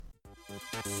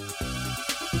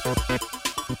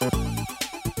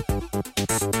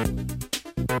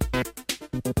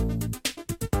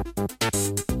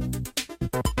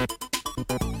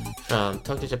From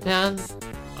Tokyo, Japan,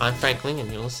 I'm Frank Ling,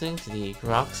 and you're listening to the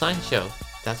Grok Science Show.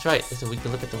 That's right, it's a weekly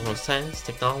look at the world of science,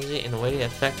 technology, and the way it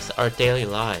affects our daily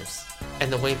lives.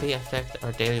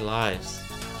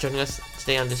 Joining us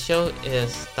today on the show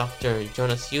is Dr.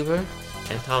 Jonas Huber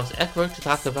and Thomas Ekberg to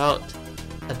talk about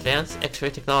advanced X-ray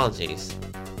technologies.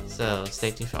 So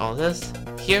stay tuned for all of this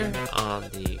here on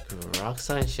the Grok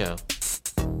Science Show.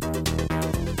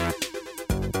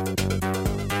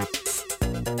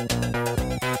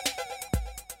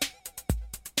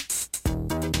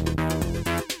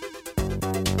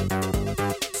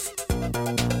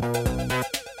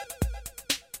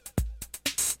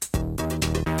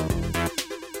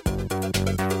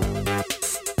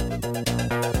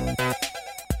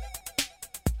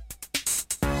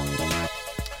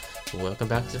 Welcome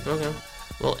back to the program.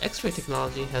 Well, X-ray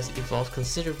technology has evolved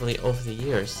considerably over the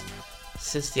years.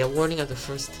 Since the awarding of the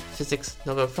first Physics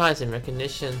Nobel Prize in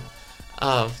recognition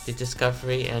of the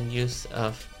discovery and use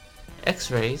of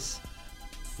X-rays,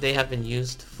 they have been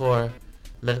used for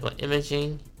medical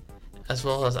imaging as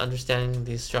well as understanding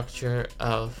the structure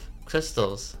of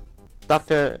crystals.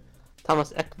 Dr.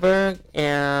 Thomas Ekberg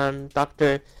and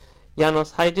Dr.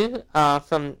 Janos Haidu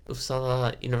from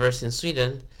Uppsala University in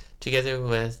Sweden, together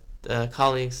with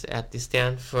colleagues at the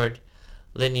Stanford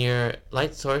Linear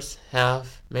Light Source,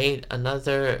 have made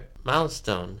another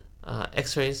milestone.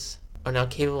 X-rays are now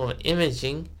capable of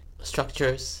imaging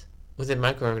structures within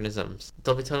microorganisms.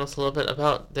 They'll be telling us a little bit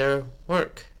about their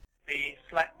work. The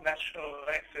SLAC National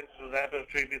X-ray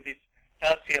Laboratory with its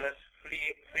LCLS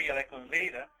free electron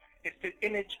laser is to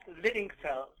image living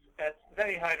cells at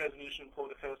very high resolution for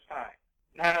the first time.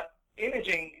 Now,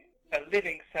 imaging a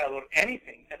living cell or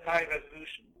anything at high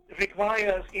resolution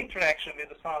requires interaction with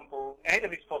the sample, either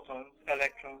with photons,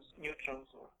 electrons, neutrons,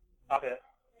 or other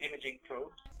imaging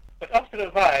probes. But after a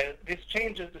while, this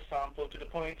changes the sample to the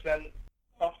point when,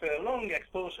 after a long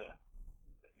exposure,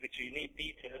 which you need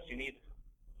details, you need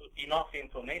enough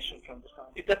information from the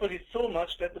sample, it deposits so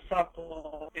much that the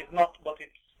sample is not what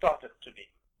it started to be.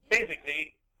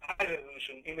 Basically,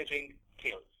 high-resolution imaging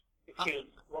kills. It kills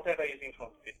whatever is in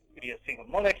front of it. It could be a single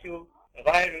molecule, a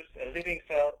virus, a living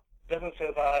cell, doesn't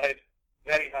survive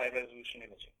very high-resolution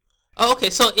imaging. Oh, okay.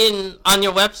 So on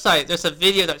your website, there's a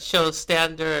video that shows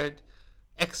standard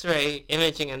X-ray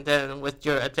imaging, and then with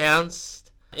your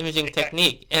advanced imaging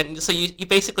technique, and so you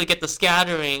basically get the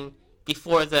scattering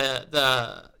before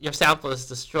your sample is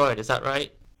destroyed. Is that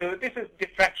right? So this is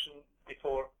diffraction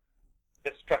before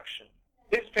destruction.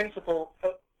 This principle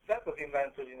that was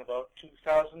invented in about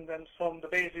 2000 and formed the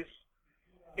basis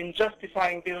in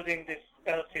justifying building this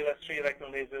LCLS free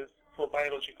electron lasers for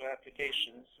biological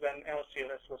applications when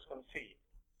LCLS was conceived.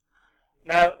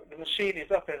 Now the machine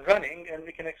is up and running and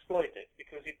we can exploit it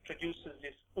because it produces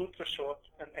this ultra-short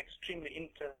and extremely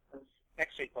intense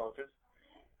X-ray pulses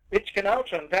which can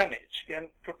outrun damage, can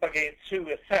propagate through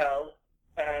a cell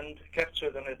and capture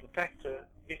them in a detector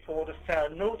before the cell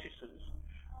notices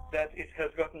that it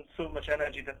has gotten so much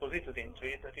energy deposited into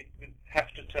it that it will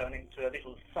have to turn into a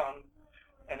little sun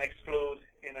and explode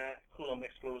in a Coulomb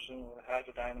explosion or a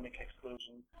hydrodynamic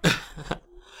explosion.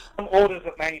 Some orders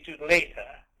of magnitude later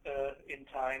in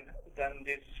time than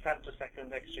this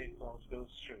femtosecond X-ray pulse goes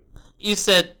through. You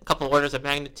said a couple of orders of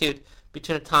magnitude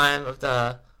between the time of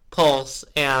the pulse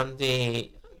and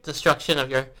the destruction of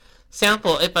your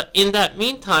sample. But in that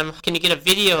meantime, can you get a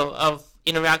video of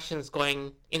interactions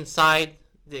going inside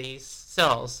these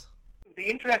cells? The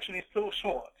interaction is so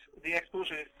short, the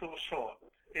exposure is so short,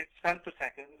 it's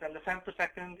femtoseconds, and the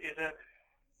femtosecond is a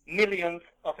millionth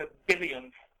of a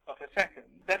billionth of a second.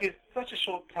 That is such a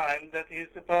short time that is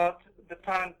about the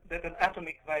time that an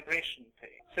atomic vibration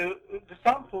takes. So the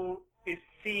sample is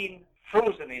seen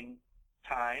frozen in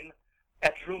time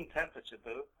at room temperature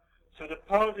though, so the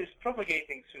pulse is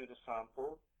propagating through the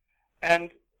sample and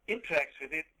interacts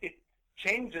with it. It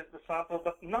changes the sample,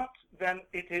 but not when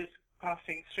it is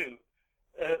passing through.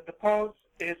 The pulse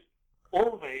is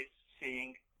always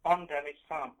seeing undamaged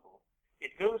sample.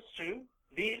 It goes through,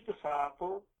 leaves the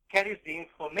sample, carries the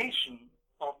information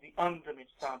of the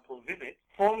undamaged sample with it,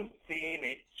 forms the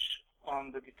image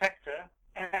on the detector,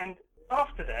 and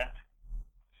after that,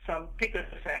 some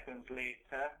picoseconds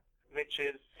later, which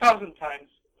is 1,000 times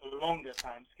longer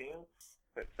time scale.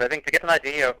 So I think to get an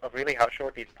idea of really how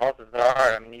short these pulses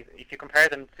are, I mean, if you compare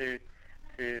them to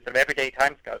sort of everyday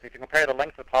timescales, if you compare the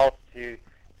length of a pulse to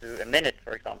a minute,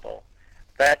 for example,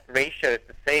 that ratio is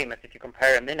the same as if you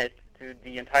compare a minute to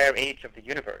the entire age of the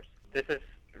universe. This is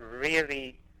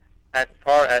really as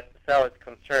far as the cell is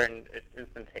concerned, it's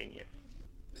instantaneous.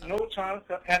 No chance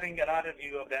of having another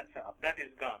view of that cell. That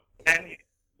is gone. Then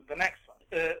the next one.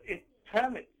 It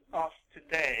permits us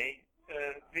today,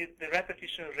 with the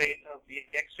repetition rate of the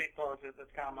X-ray pulses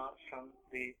that come out from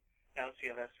the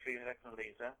LCLS free electron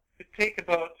laser, to take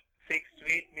about 6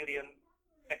 to 8 million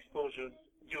exposures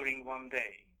during one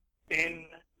day. In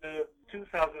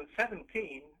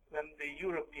 2017, when the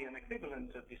European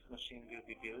equivalent of this machine will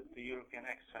be built, the European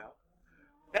X-Cell,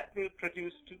 that will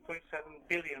produce 2.7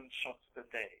 billion shots per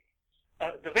day.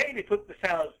 The way we put the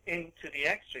cells into the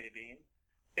X-ray beam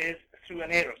is through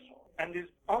an aerosol. And these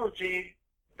algae,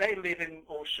 they live in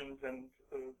oceans, and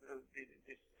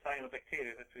this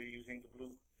cyanobacteria that we're using, the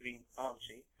blue-green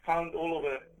algae, found all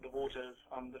over the waters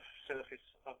on the surface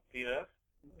of the Earth,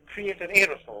 create an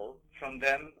aerosol from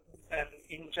them and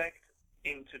inject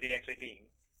into the X-ray beam.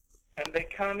 And they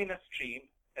come in a stream,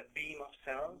 a beam of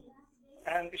cells,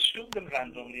 and we shoot them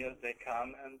randomly as they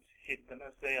come and hit them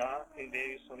as they are in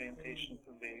various orientations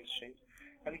and various shapes.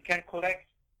 And we can collect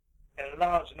a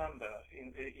large number of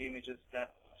images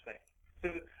that way.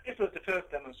 So this was the first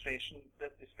demonstration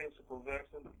that this principle works.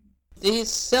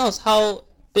 These cells, how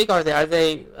big are they? Are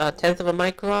they a tenth of a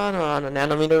micron or on a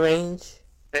nanometer range?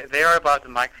 They are about a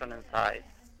micron in size.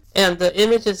 And the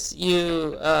images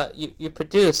you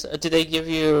produce, do they give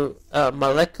you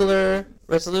molecular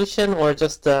resolution or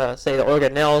just, say, the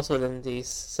organelles within these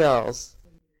cells?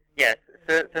 Yes.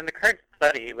 So in the current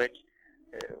study, which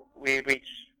we reach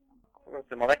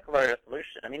the molecular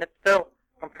resolution, I mean, it's still,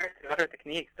 compared to other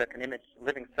techniques that can image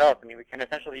living cells, I mean, we can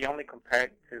essentially only compare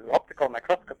it to optical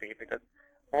microscopy, because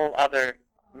all other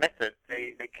methods,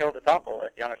 they kill the sample, as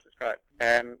Janos described.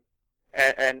 And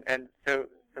so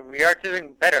we are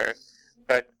doing better,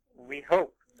 but we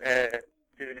hope to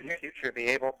in the near future be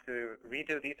able to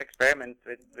redo these experiments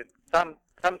with some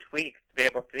tweaks to be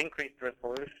able to increase the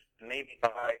resolution, maybe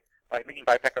by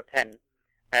a factor of 10.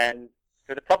 And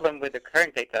so the problem with the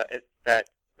current data is that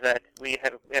we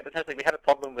have a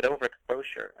problem with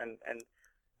overexposure, and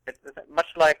it's much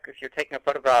like if you're taking a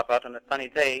photograph out on a sunny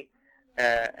day,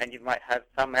 and you might have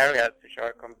some areas which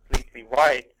are completely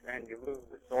white, and you lose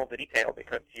all the detail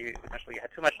because you essentially had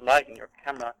too much light in your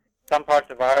camera. Some parts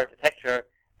of our detector,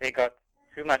 they got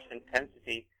too much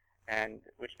intensity, and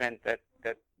which meant that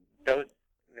those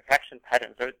diffraction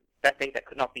patterns, that data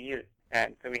could not be used.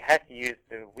 And so we had to use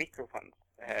the weaker ones,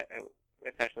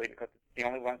 essentially, because it's the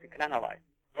only ones we can analyze.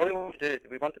 All we want to do is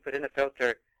we want to put in a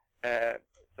filter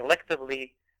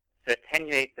selectively to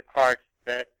attenuate the parts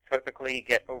that typically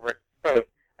get overexposed,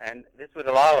 and this would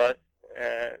allow us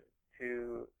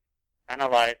to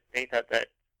analyze data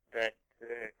that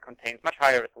contains much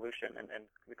higher resolution, and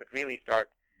we could really start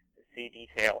to see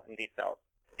detail in these cells.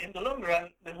 In the long run,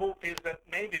 the hope is that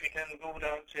maybe we can go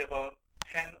down to about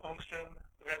 10 angstrom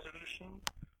resolution,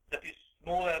 that is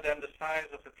smaller than the size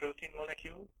of a protein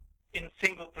molecule, in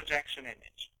single projection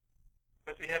image.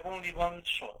 But we have only one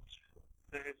shot.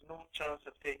 There is no chance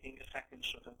of taking a second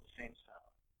shot of the same cell.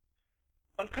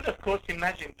 One could, of course,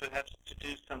 imagine perhaps to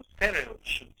do some stereo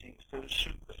shooting, so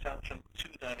shoot the cell from two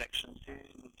directions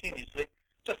simultaneously,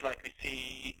 just like we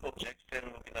see objects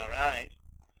stereo with our eyes,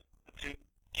 to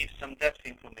give some depth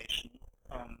information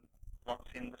on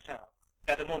what's in the cell.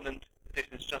 At the moment, this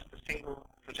is just a single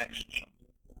projection shot.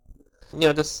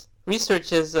 This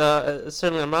research is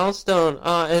certainly a milestone,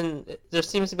 and there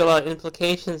seems to be a lot of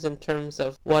implications in terms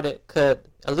of what it could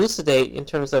elucidate in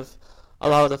terms of a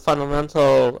lot of the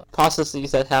fundamental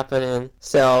processes that happen in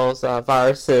cells,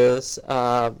 viruses,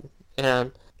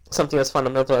 and something as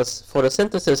fundamental as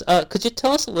photosynthesis. Could you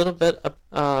tell us a little bit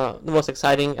about the most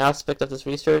exciting aspect of this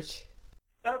research?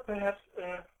 Well, perhaps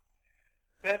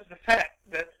the fact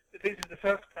that this is the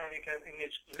first time we can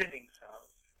image living cells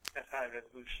at high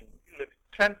resolution. Look,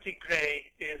 20 gray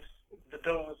is the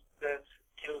dose that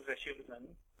kills a human,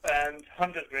 and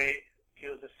 100 gray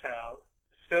kills a cell.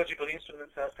 Surgical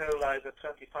instruments are sterilized at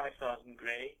 25,000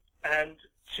 gray, and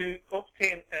to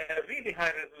obtain a really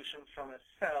high resolution from a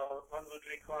cell, one would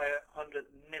require 100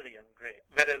 million gray,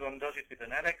 whether one does it with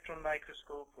an electron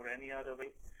microscope or any other way.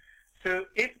 So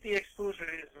if the exposure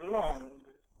is long,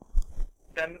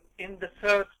 then in the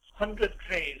first 100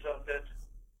 grays of that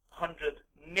 100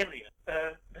 million,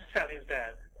 the cell is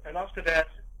dead. And after that,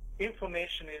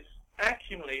 information is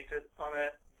accumulated on a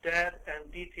dead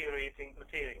and deteriorating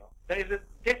material. There is a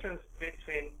difference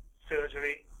between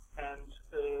surgery and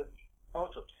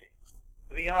autopsy.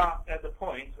 We are at the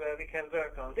point where we can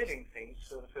work on living things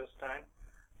for the first time,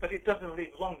 but it doesn't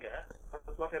live longer.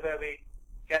 But whatever we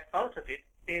get out of it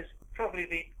is probably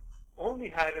the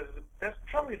only that's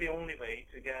probably the only way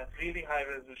to get really high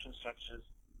resolution structures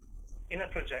in a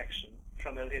projection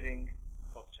from a living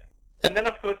object. And then,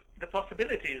 of course, the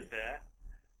possibility is there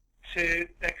to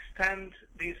extend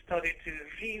these studies to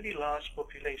really large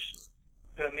populations,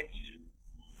 permit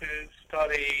to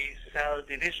study cell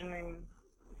division in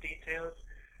details,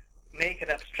 make an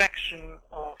abstraction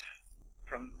of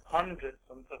from hundreds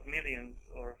of millions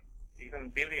or even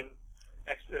billion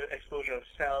exposure of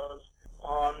cells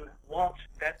on what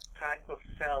that type of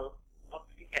cell, what's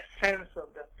the essence of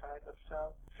that type of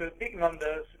cell. So big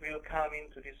numbers will come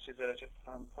into this research at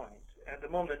some point. At the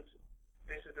moment,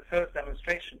 this is the first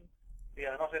demonstration. We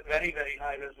are not at very, very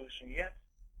high resolution yet,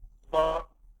 but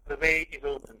the way is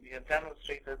open. We have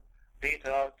demonstrated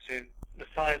data out to the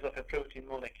size of a protein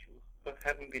molecule, but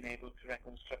haven't been able to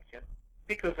reconstruct yet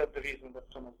because of the reason that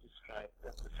Thomas described,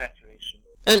 that's the saturation.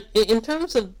 And in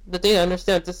terms of the data, I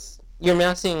understand this. You're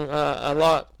amassing a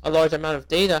large amount of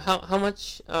data. How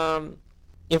much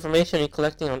information are you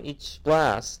collecting on each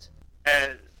blast?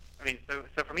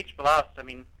 So from each blast,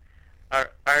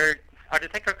 our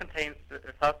detector contains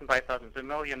 1,000 by 1,000, so a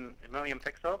million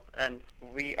pixels, and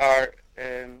we are,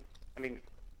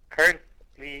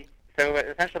 currently, so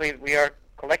essentially we are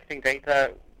collecting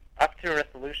data up to a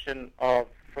resolution of,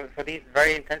 for these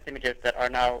very intense images that are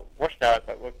now washed out,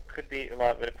 but what could be a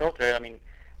lot with a filter.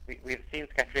 We've seen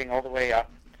scattering all the way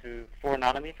up to 4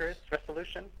 nanometers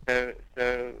resolution. So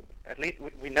at least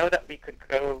we know that we could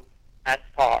go as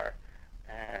far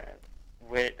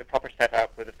with the proper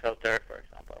setup with a filter, for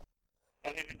example.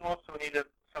 And we would also need a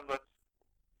somewhat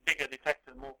bigger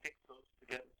detector, more pixels to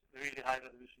get really high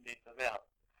resolution data well.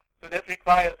 So that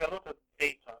requires a lot of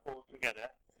data altogether.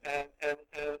 And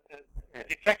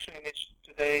diffraction image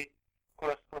today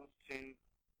corresponds to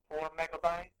 4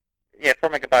 megabytes. Yeah, 4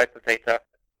 megabytes of data.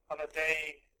 On a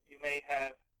day, you may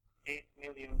have 8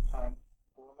 million times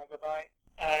 4 megabytes,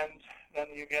 and then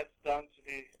you get down to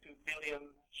the 2 billion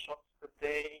shots per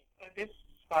day. And this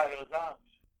spirals out.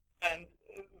 And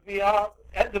we are,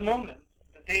 at the moment,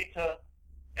 the data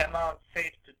amount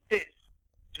saved to this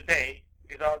today,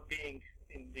 without being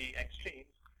in the extremes,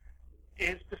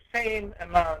 is the same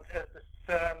amount as the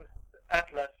CERN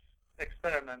Atlas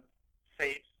experiment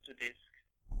saves to disk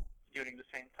during the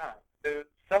same time. So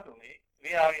suddenly,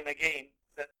 we are in a game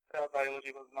that cell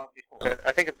biology was not before. So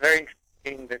I think it's very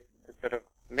interesting the sort of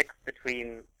mix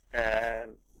between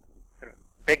sort of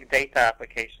big data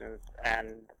applications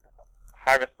and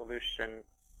high resolution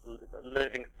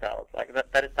living cells. Like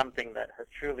that is something that has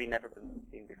truly never been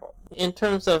seen before. In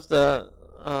terms of the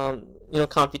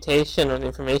computation of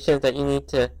information that you need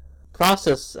to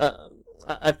process,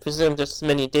 I presume there's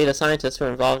many data scientists who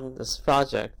are involved in this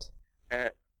project.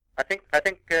 I think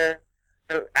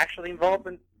so actually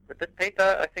involvement with this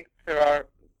data, I think there are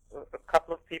a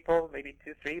couple of people, maybe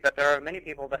 2, 3, but there are many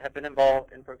people that have been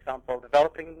involved in, for example,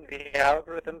 developing the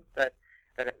algorithms that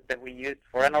we use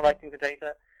for analyzing the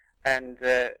data. And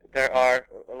there are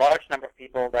a large number of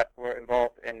people that were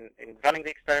involved in running the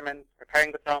experiments,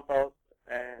 preparing the samples,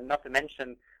 and not to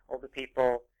mention all the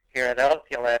people here at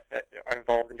LCLS that are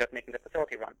involved in just making the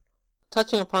facility run.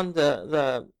 Touching upon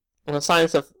the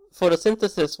science of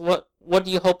photosynthesis, what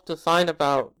do you hope to find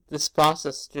about this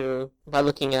process by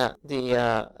looking at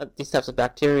these types of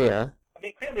bacteria?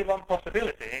 Clearly one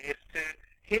possibility is to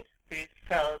hit these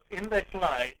cells in their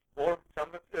light or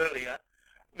somewhat earlier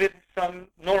with some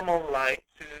normal light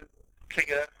to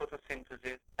trigger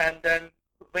photosynthesis, and then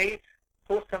wait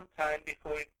for some time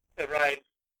before it arrives,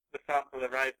 the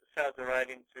cells arrive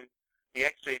into the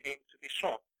X-ray beam to be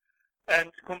shot.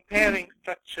 And comparing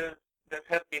structures that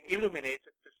have been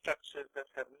illuminated to structures that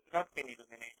have not been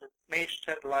illuminated may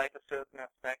shed light on certain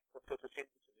aspects of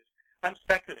photosynthesis. I'm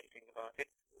speculating about it.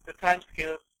 The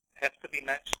timescales have to be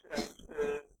matched, and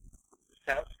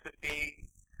cells could be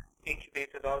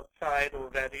incubated outside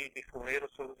already before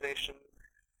aerosolization.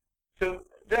 So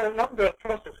there are a number of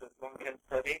processes one can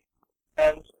study,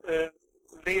 and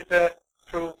laser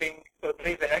probing or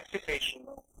laser excitation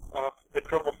of the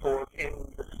chromophores in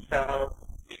the cell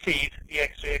feed the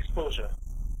X-ray exposure.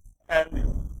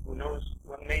 And who knows,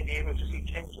 one may be able to see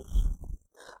changes.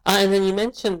 And then you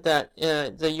mentioned that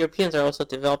the Europeans are also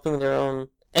developing their own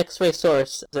X-ray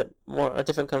source, a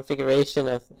different configuration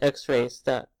of X-rays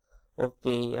that will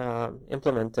be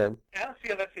implemented.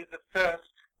 LCLS is the first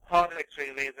hard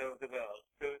X-ray laser of the world,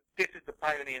 so this is the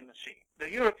pioneer machine. The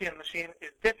European machine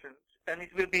is different, and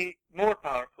it will be more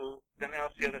powerful than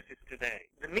LCLS is today.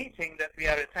 The meeting that we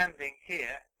are attending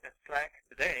here at SLAC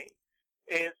today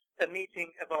is a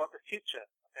meeting about the future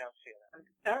of LCLS. And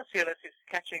LCLS is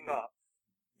catching up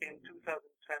in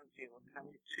 2020 or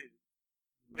 22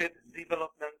 with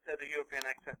development at the European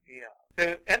XFPR.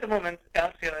 So at the moment,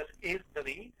 LCLS is the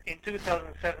lead. In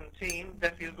 2017,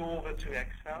 that will go over to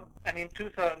XFEL, and in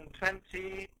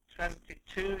 2020,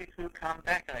 22, it will come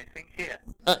back, I think, here.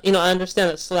 I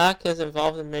understand that SLAC is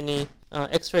involved in many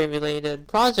X-ray related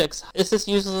projects. Is this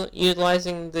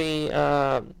utilizing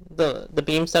the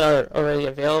beams that are already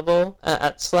available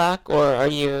at SLAC, or are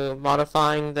you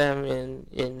modifying them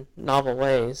in novel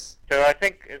ways? So I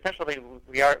think essentially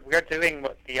we are doing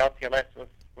what the LCLS was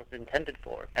intended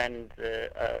for, and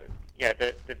the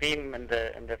beam and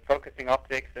the focusing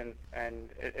optics and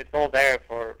it's all there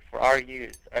for our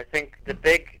use. I think the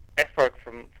big effort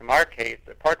from our case,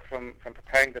 apart from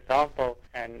preparing the sample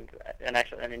and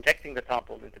injecting the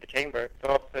sample into the chamber, is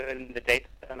also in the data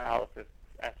analysis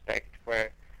aspect,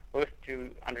 where both to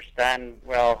understand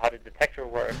well how the detector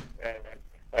works,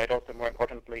 but also more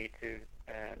importantly to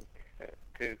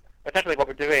essentially what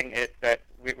we're doing is that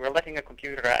we're letting a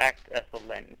computer act as a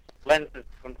lens. Lenses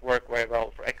don't work very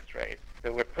well for X-rays,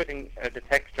 so we're putting a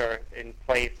detector in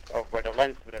place of where the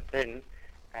lens would have been,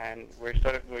 and we're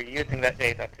using that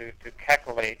data to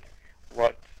calculate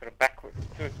backwards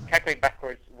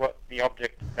what the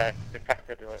object that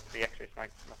diffracted the X-rays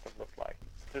must have looked like.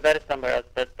 So that is somewhere else,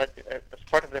 but as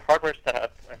part of the hardware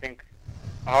setup, I think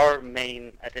our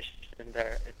main addition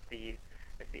there is the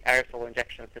aerosol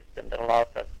injection system that allows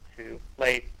us to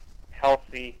place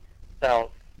healthy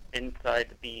cells inside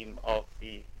the beam of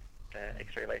the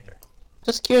X-ray laser.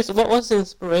 Just curious, what was the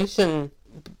inspiration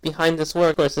behind this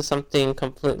work, or is this something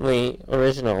completely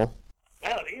original?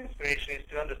 Well, the inspiration is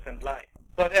to understand life.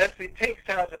 But as we take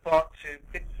cells apart to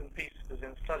bits and pieces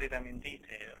and study them in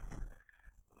detail,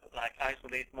 like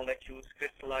isolate molecules,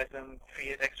 crystallize them,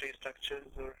 create X-ray structures,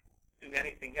 or do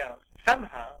anything else,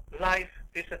 somehow life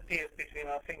disappears between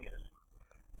our fingers.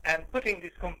 And putting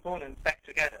these components back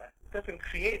together doesn't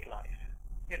create life.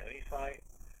 If I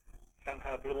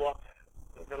somehow blew up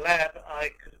the lab, I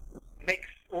could mix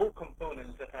all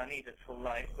components that are needed for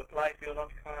life, but life will not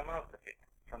come out of it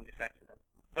from this accident.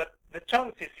 But the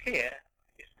chance is here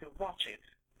is to watch it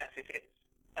as it is.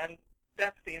 And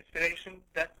that's the inspiration,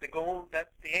 that's the goal,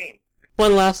 that's the aim.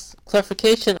 One last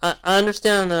clarification. I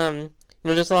understand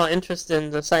there's a lot of interest in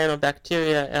the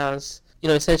cyanobacteria as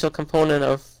essential component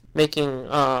of making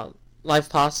life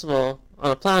possible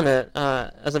on a planet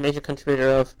as a major contributor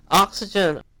of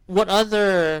oxygen. What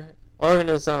other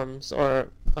organisms or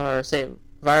say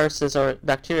viruses or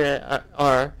bacteria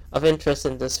are of interest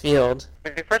in this field?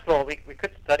 First of all, we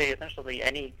could study essentially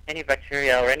any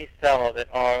bacteria or any cell that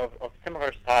are of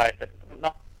similar size, but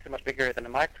not too much bigger than a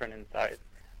micron in size.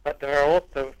 But there are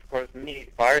also, of course, many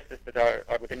viruses that are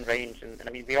within range. And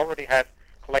I mean, we already have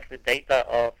collected data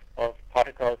of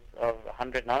particles of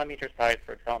 100 nanometer size,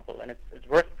 for example. And it's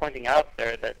worth pointing out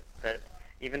there that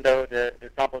even though the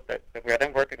samples that we are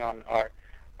then working on are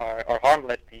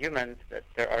harmless to humans, that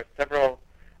there are several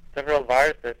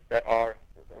viruses that are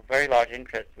of very large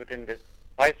interest within this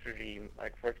vice regime,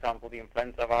 like, for example, the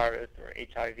influenza virus or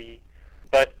HIV.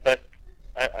 But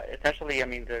essentially, I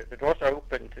mean, the doors are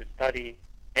open to study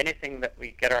anything that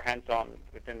we get our hands on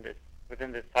within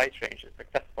this size range is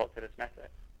accessible to this method.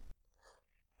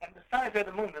 And the size at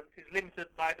the moment is limited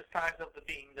by the size of the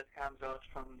beam that comes out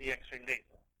from the X-ray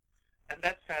laser. And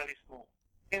that's fairly small.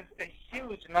 There's a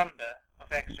huge number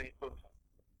of X-ray photons.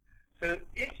 So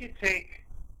if you take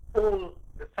all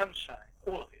the sunshine,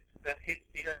 all of it, that hits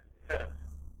the Earth,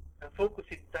 and focus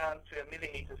it down to a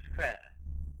millimeter square,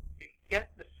 you get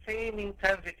the same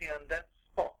intensity on that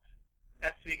spot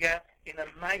as we get in a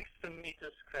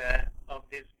micrometer square of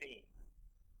this beam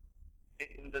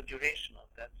in the duration of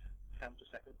that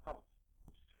femtosecond pulse.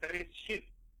 So it's huge.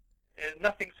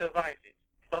 Nothing survives it.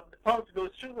 But the pulse goes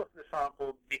through the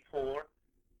sample before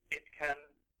it can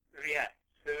react.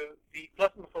 So the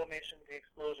plasma formation, the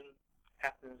explosion,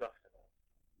 happens after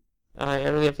that. I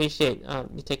really appreciate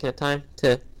you taking the time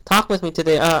to talk with me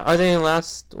today. Are there any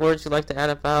last words you'd like to add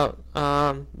about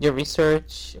your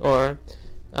research or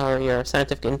your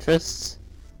scientific interests?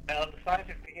 Well, the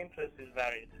scientific interest is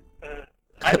varied.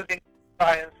 I look into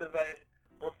science, as I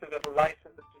also got a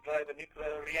license to drive a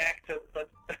nuclear reactor, but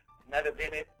never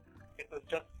did it. It was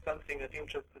just something that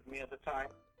interested me at the time.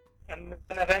 And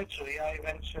then eventually I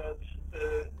ventured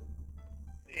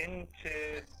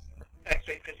into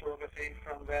X-ray crystallography,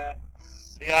 from where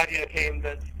the idea came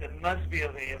that there must be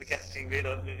a way of getting rid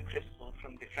of the crystal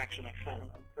from diffraction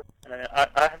experiments.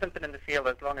 I haven't been in the field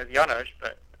as long as Janos,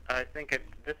 but I think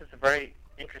this is a very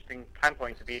interesting time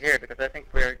point to be here, because I think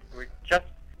we're just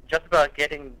about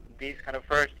getting these kind of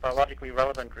first biologically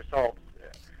relevant results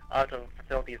out of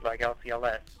facilities like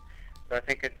LCLS. So I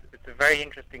think it's a very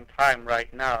interesting time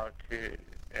right now to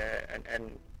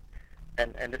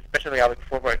and especially I look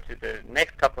forward to the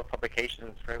next couple of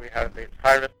publications where we have this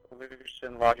high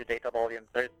resolution, larger data volumes.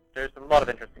 There's a lot of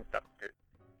interesting stuff too.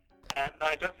 And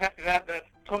I just have to add that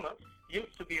Thomas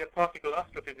used to be a particle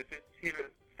astrophysicist here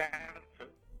at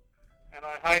Stanford, and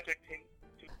I hijacked him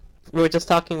to... We were just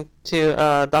talking to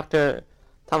Dr.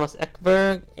 Thomas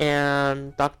Ekberg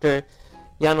and Dr.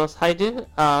 Janos Haidu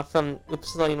from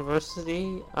Uppsala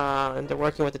University, and they're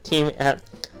working with the team at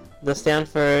the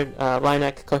Stanford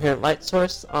LINAC Coherent Light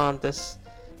Source on this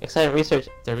exciting research.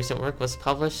 Their recent work was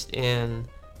published in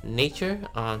Nature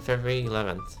on February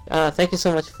 11th. Thank you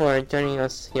so much for joining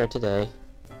us here today.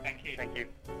 Thank you. Thank you.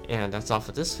 And that's all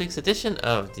for this week's edition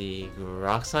of the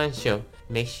Grok Science Show.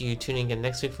 Make sure you tune in again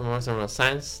next week for more on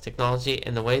science, technology,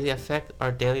 and the way they affect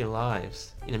our daily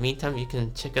lives. In the meantime, you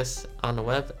can check us on the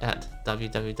web at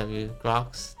www.groks.net,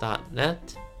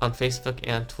 on Facebook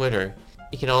and Twitter.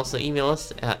 You can also email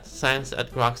us at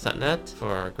science@groks.net.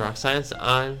 For Grok Science,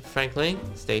 I'm Frank Ling.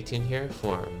 Stay tuned here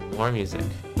for more music.